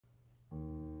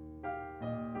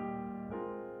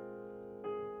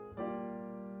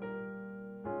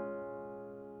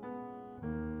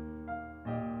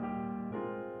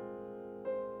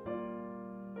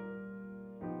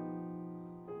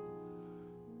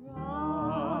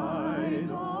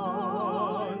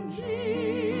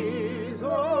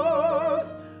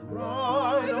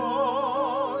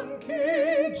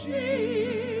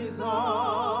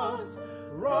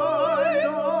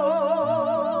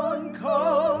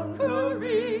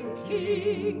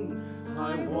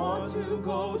I want to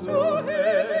go to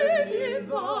heaven in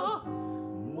the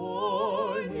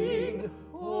morning.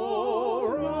 Oh,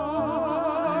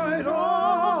 ride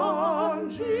on,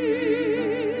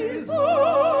 Jesus.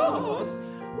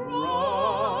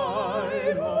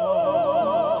 Ride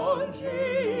on,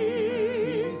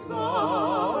 Jesus.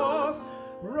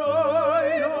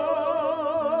 Ride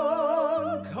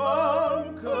on,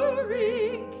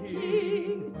 conquering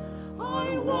King.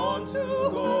 I want to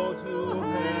go to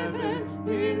heaven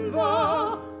in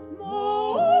the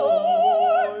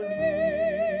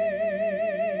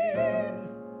morning.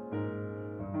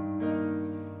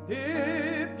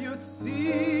 If you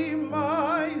see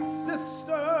my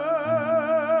sister,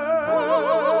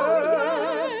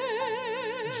 Oh,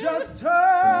 yes. just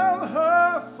tell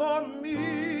her for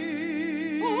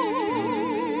me.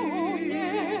 Oh,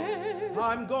 yes.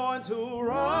 I'm going to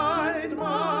ride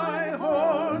my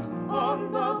horse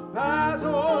on the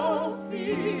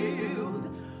battlefield.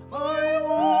 I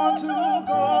want to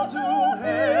go to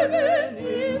heaven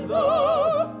in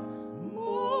the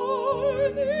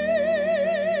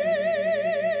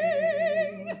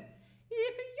morning.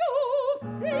 If you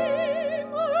see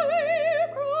my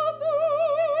brother,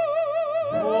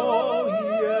 Oh,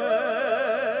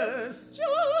 yes.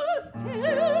 just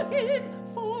tell him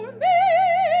for me.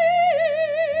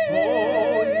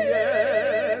 Oh,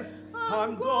 yes.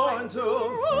 I'm going to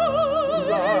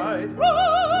ride,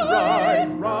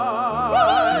 ride,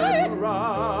 ride,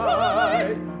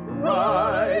 ride,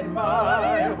 ride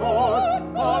my horse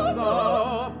on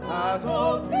the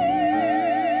battlefield.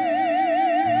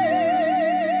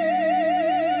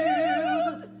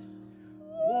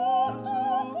 Want to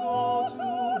go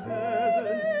to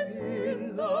heaven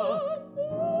in the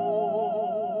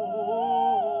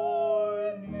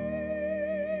morning.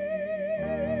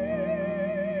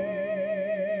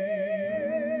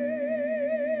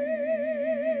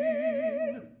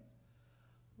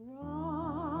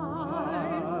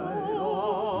 Ride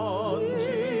on,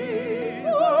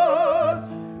 Jesus.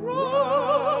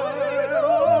 Ride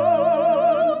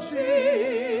on,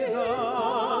 Jesus.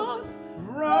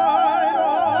 Ride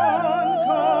on,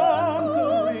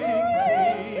 conquering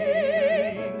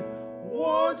King.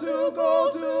 Want to go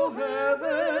to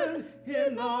heaven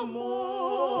in the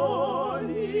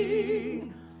morning.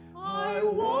 I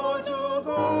want to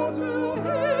go to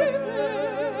heaven.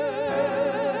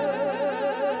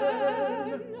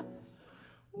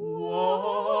 Want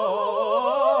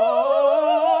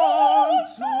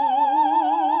to go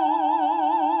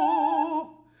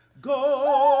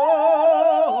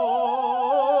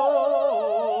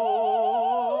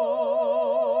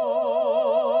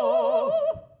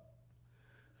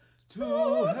to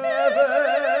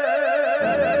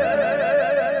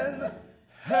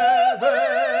heaven,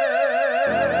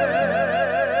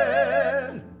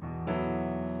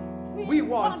 heaven. We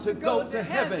want to go to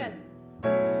heaven.